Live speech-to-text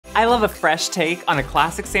I love a fresh take on a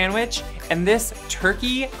classic sandwich, and this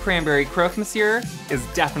turkey cranberry croque monsieur is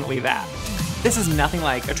definitely that. This is nothing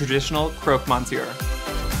like a traditional croque monsieur.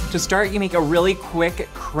 To start, you make a really quick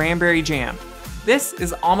cranberry jam. This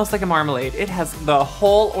is almost like a marmalade. It has the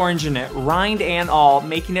whole orange in it, rind and all,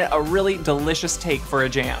 making it a really delicious take for a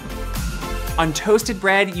jam. On toasted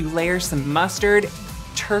bread, you layer some mustard,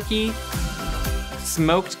 turkey,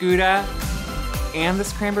 smoked Gouda, and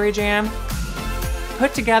this cranberry jam.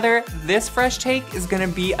 Put together, this fresh take is gonna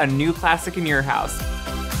be a new classic in your house.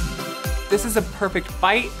 This is a perfect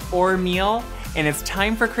bite or meal, and it's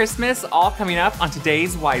time for Christmas, all coming up on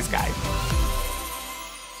today's Wise Guide.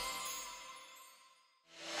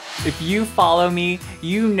 If you follow me,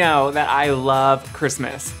 you know that I love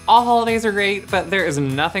Christmas. All holidays are great, but there is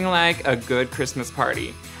nothing like a good Christmas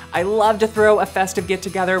party. I love to throw a festive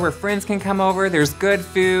get-together where friends can come over, there's good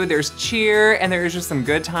food, there's cheer, and there's just some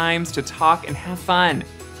good times to talk and have fun.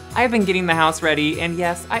 I've been getting the house ready, and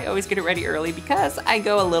yes, I always get it ready early because I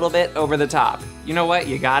go a little bit over the top. You know what?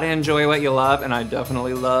 You gotta enjoy what you love, and I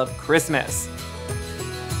definitely love Christmas.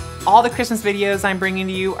 All the Christmas videos I'm bringing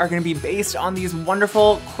to you are gonna be based on these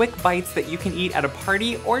wonderful, quick bites that you can eat at a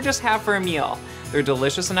party or just have for a meal. They're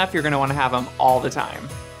delicious enough, you're gonna wanna have them all the time.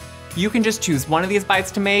 You can just choose one of these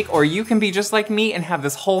bites to make, or you can be just like me and have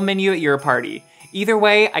this whole menu at your party. Either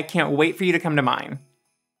way, I can't wait for you to come to mine.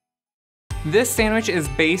 This sandwich is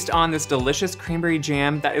based on this delicious cranberry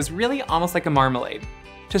jam that is really almost like a marmalade.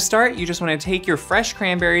 To start, you just wanna take your fresh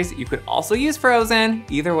cranberries. You could also use frozen.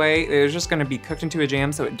 Either way, they're just gonna be cooked into a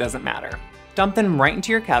jam, so it doesn't matter. Dump them right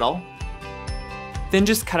into your kettle. Then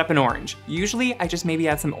just cut up an orange. Usually I just maybe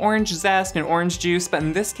add some orange zest and orange juice, but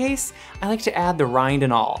in this case, I like to add the rind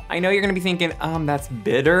and all. I know you're gonna be thinking, that's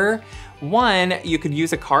bitter. One, you could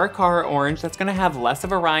use a Cara orange that's gonna have less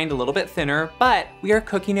of a rind, a little bit thinner, but we are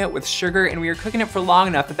cooking it with sugar and we are cooking it for long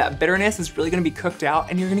enough that that bitterness is really gonna be cooked out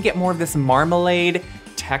and you're gonna get more of this marmalade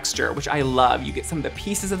texture, which I love. You get some of the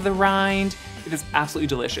pieces of the rind. It is absolutely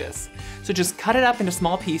delicious. So just cut it up into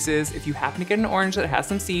small pieces. If you happen to get an orange that has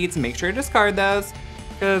some seeds, make sure to discard those,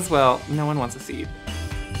 because, well, no one wants a seed.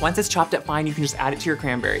 Once it's chopped up fine, you can just add it to your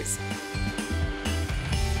cranberries.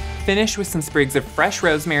 Finish with some sprigs of fresh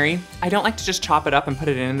rosemary. I don't like to just chop it up and put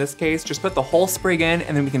it in this case. Just put the whole sprig in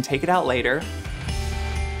and then we can take it out later.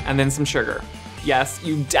 And then some sugar. Yes,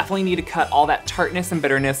 you definitely need to cut all that tartness and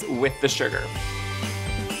bitterness with the sugar.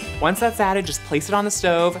 Once that's added, just place it on the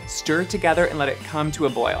stove, stir it together, and let it come to a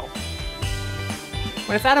boil.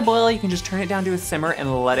 When it's at a boil, you can just turn it down to a simmer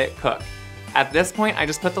and let it cook. At this point, I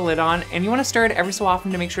just put the lid on, and you wanna stir it every so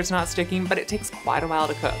often to make sure it's not sticking, but it takes quite a while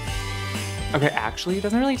to cook. Okay, actually, it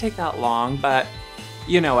doesn't really take that long, but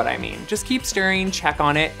you know what I mean. Just keep stirring, check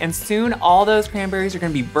on it, and soon all those cranberries are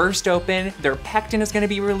gonna be burst open, their pectin is gonna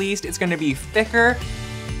be released, it's gonna be thicker,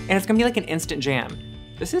 and it's gonna be like an instant jam.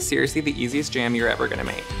 This is seriously the easiest jam you're ever gonna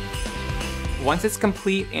make. Once it's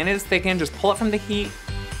complete and it is thickened, just pull it from the heat.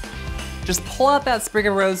 Just pull out that sprig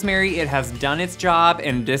of rosemary, it has done its job,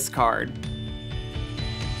 and discard.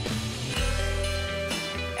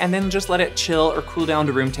 And then just let it chill or cool down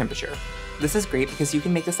to room temperature. This is great because you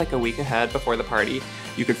can make this like a week ahead before the party.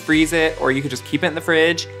 You could freeze it, or you could just keep it in the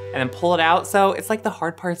fridge and then pull it out, so it's like the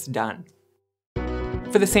hard part's done.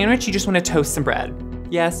 For the sandwich, you just wanna toast some bread.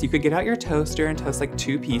 Yes, you could get out your toaster and toast like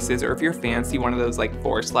 2 pieces, or if you're fancy, one of those like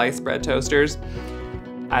 4-slice bread toasters.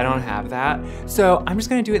 I don't have that. So I'm just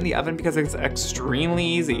gonna do it in the oven because it's extremely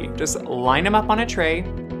easy. Just line them up on a tray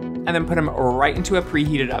and then put them right into a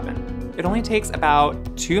preheated oven. It only takes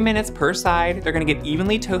about 2 minutes per side. They're gonna get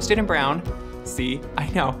evenly toasted and brown. See, I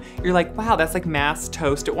know. You're like, wow, that's like mass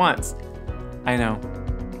toast at once. I know.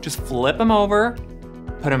 Just flip them over,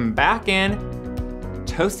 put them back in,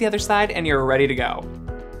 toast the other side, and you're ready to go.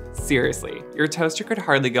 Seriously, your toaster could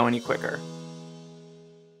hardly go any quicker.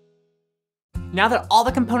 Now that all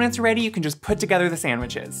the components are ready, you can just put together the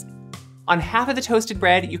sandwiches. On half of the toasted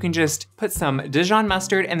bread, you can just put some Dijon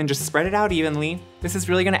mustard and then just spread it out evenly. This is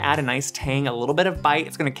really gonna add a nice tang, a little bit of bite.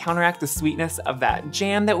 It's gonna counteract the sweetness of that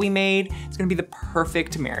jam that we made. It's gonna be the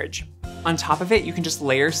perfect marriage. On top of it, you can just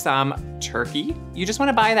layer some turkey. You just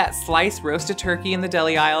wanna buy that sliced roasted turkey in the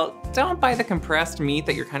deli aisle. Don't buy the compressed meat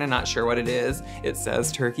that you're kinda not sure what it is. It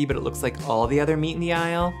says turkey, but it looks like all the other meat in the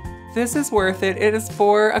aisle. This is worth it. It is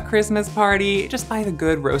for a Christmas party. Just buy the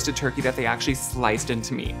good roasted turkey that they actually sliced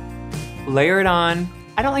into meat. Layer it on.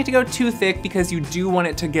 I don't like to go too thick because you do want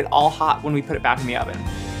it to get all hot when we put it back in the oven.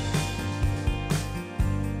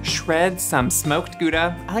 Shred some smoked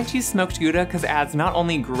Gouda. I like to use smoked Gouda because it adds not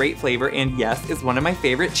only great flavor and yes, is one of my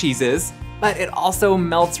favorite cheeses, but it also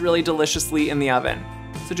melts really deliciously in the oven.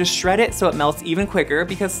 So just shred it so it melts even quicker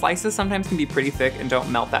because slices sometimes can be pretty thick and don't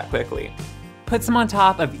melt that quickly. Put some on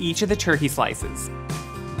top of each of the turkey slices.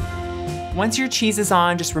 Once your cheese is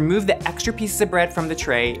on, just remove the extra pieces of bread from the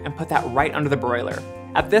tray and put that right under the broiler.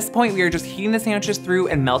 At this point, we are just heating the sandwiches through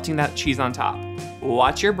and melting that cheese on top.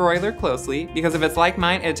 Watch your broiler closely, because if it's like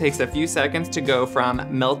mine, it takes a few seconds to go from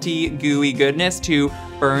melty, gooey goodness to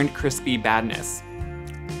burned, crispy badness.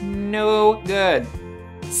 No good.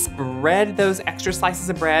 Spread those extra slices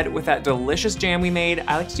of bread with that delicious jam we made.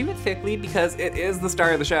 I like to do it thickly because it is the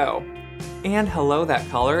star of the show. And hello, that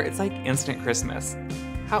color, it's like instant Christmas.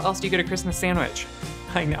 How else do you get a Christmas sandwich?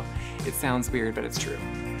 I know, it sounds weird, but it's true.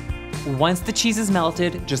 Once the cheese is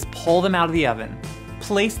melted, just pull them out of the oven.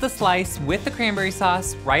 Place the slice with the cranberry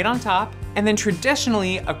sauce right on top, and then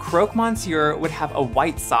traditionally, a Croque Monsieur would have a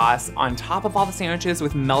white sauce on top of all the sandwiches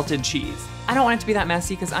with melted cheese. I don't want it to be that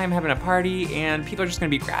messy because I'm having a party and people are just gonna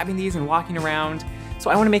be grabbing these and walking around, so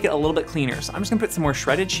I wanna make it a little bit cleaner. So I'm just gonna put some more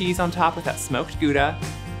shredded cheese on top with that smoked Gouda,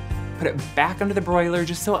 put it back under the broiler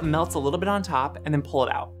just so it melts a little bit on top, and then pull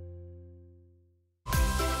it out.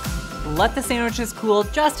 Let the sandwiches cool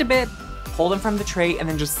just a bit, pull them from the tray, and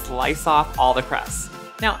then just slice off all the crust.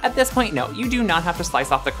 Now, at this point, no, you do not have to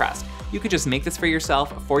slice off the crust. You could just make this for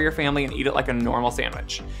yourself, for your family, and eat it like a normal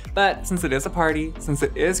sandwich. But since it is a party, since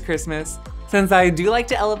it is Christmas, since I do like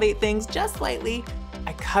to elevate things just slightly,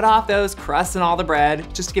 I cut off those crusts and all the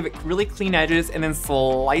bread just to give it really clean edges and then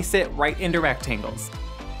slice it right into rectangles.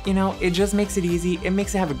 You know, it just makes it easy, it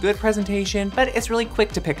makes it have a good presentation, but it's really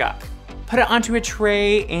quick to pick up. Put it onto a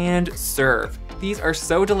tray and serve. These are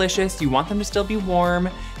so delicious, you want them to still be warm,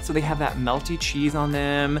 so they have that melty cheese on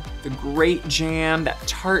them, the great jam, that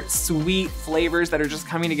tart, sweet flavors that are just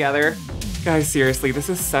coming together. Guys, seriously, this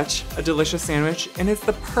is such a delicious sandwich, and it's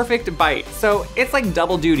the perfect bite. So it's like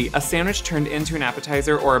double duty, a sandwich turned into an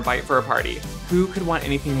appetizer or a bite for a party. Who could want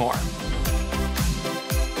anything more?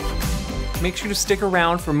 Make sure to stick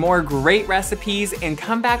around for more great recipes and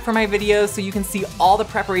come back for my videos so you can see all the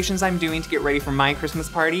preparations I'm doing to get ready for my Christmas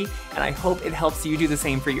party, and I hope it helps you do the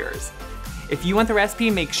same for yours. If you want the recipe,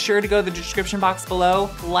 make sure to go to the description box below,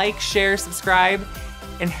 like, share, subscribe,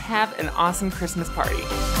 and have an awesome Christmas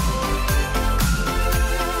party.